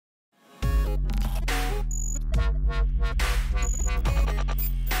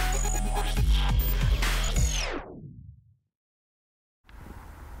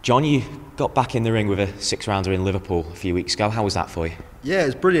John, you got back in the ring with a six-rounder in Liverpool a few weeks ago. How was that for you? Yeah, it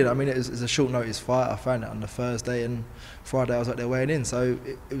was brilliant. I mean, it was a short notice fight. I found it on the Thursday, and Friday I was out there weighing in, so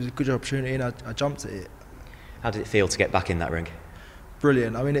it was a good opportunity, and I jumped at it. How did it feel to get back in that ring?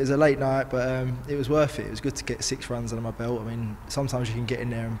 Brilliant. I mean, it was a late night, but it was worth it. It was good to get 6 runs under my belt. I mean, sometimes you can get in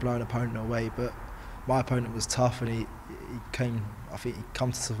there and blow an opponent away, but my opponent was tough, and he came. I think he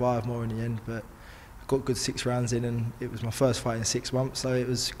come to survive more in the end, but I got good 6 rounds in, and it was my first fight in 6 months, so it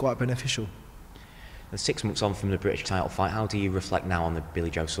was quite beneficial. And 6 months on from the British title fight, how do you reflect now on the Billy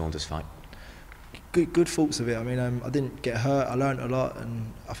Joe Saunders fight? Good thoughts of it. I mean, I didn't get hurt. I learnt a lot,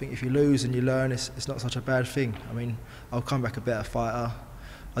 and I think if you lose and you learn, it's not such a bad thing. I mean, I'll come back a better fighter.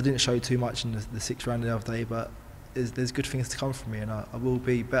 I didn't show too much in the 6th round the other day, but there's good things to come from me, and I will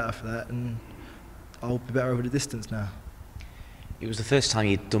be better for that, and I'll be better over the distance now. It was the first time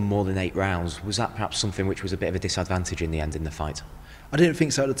you'd done more than 8 rounds. Was that perhaps something which was a bit of a disadvantage in the end in the fight? I didn't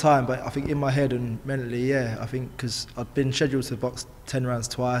think so at the time, but I think in my head and mentally, yeah. I think because I'd been scheduled to box 10 rounds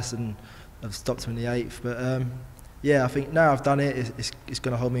twice, and I've stopped him in the 8th. But yeah, I think now I've done it, it's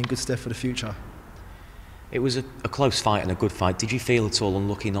going to hold me in good stead for the future. It was a close fight and a good fight. Did you feel at all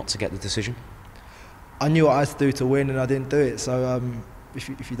unlucky not to get the decision? I knew what I had to do to win, and I didn't do it. So if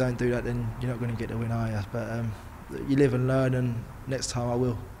you don't do that, then you're not going to get the win, are you? But you live and learn, and next time I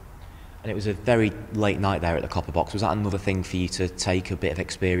will. And it was a very late night there at the Copper Box. Was that another thing for you to take a bit of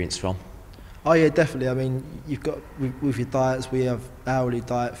experience from? Oh yeah, definitely. I mean, you've got with your diets, we have hourly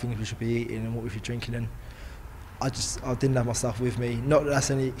diet things we should be eating and what we should be drinking, and I didn't have my stuff with me. Not that that's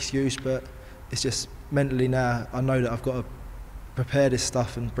any excuse, but it's just mentally now I know that I've got to prepare this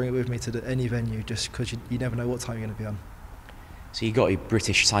stuff and bring it with me to any venue, just because you never know what time you're going to be on. So you got a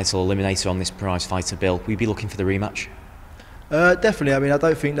British title eliminator on this prize fighter bill. Will you be looking for the rematch? Definitely. I mean, I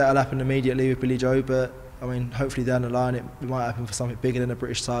don't think that'll happen immediately with Billy Joe, but I mean, hopefully down the line it might happen for something bigger than a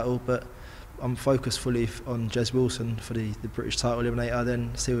British title. But I'm focused fully on Jez Wilson for the British title eliminator,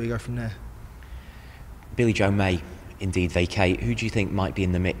 then see where we go from there. Billy Joe may indeed vacate. Who do you think might be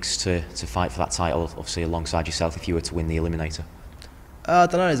in the mix to fight for that title, obviously alongside yourself, if you were to win the eliminator? I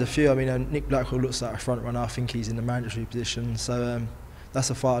don't know, there's a few. I mean, Nick Blackwell looks like a front runner. I think he's in the mandatory position, so that's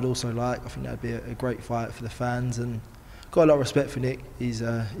a fight I'd also like. I think that'd be a great fight for the fans, and got a lot of respect for Nick. He's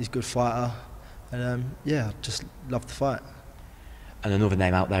a good fighter, and yeah, just love the fight. And another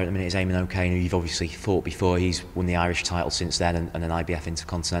name out there at the minute is Eamon O'Kane, who you've obviously fought before. He's won the Irish title since then, and an IBF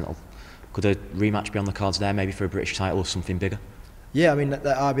Intercontinental. Could a rematch be on the cards there, maybe for a British title or something bigger? Yeah, I mean, that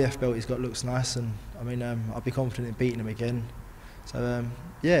IBF belt he's got looks nice, and I mean, I'd be confident in beating him again. So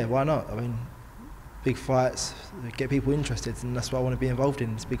yeah, why not? I mean, big fights get people interested, and that's what I want to be involved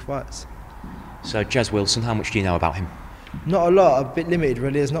in, is big fights. So Jez Wilson, how much do you know about him? Not a lot, a bit limited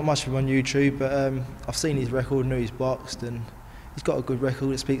really. There's not much of him on YouTube, but I've seen his record, knew he's boxed, and he's got a good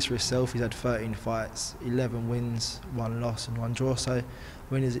record. It speaks for itself. He's had 13 fights, 11 wins, 1 loss and 1 draw. So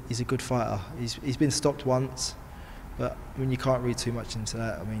I mean, he's a good fighter. He's been stopped once, but I mean, you can't read too much into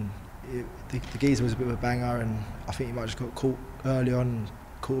that. I mean, the geezer was a bit of a banger, and I think he might have just got caught early on, and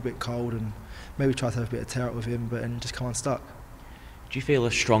caught a bit cold, and maybe tried to have a bit of tear up with him, but just come unstuck. Do you feel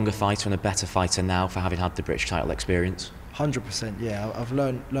a stronger fighter and a better fighter now for having had the British title experience? 100%, yeah. I've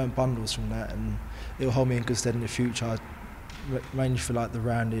learned bundles from that, and it'll hold me in good stead in the future, mainly for like the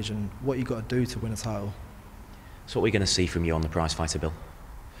roundage and what you got to do to win a title. So what are we going to see from you on the prize fighter bill?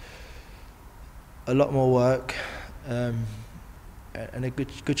 A lot more work, and a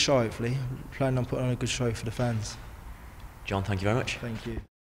good show hopefully. Planning on putting on a good show for the fans. John, thank you very much. Thank you.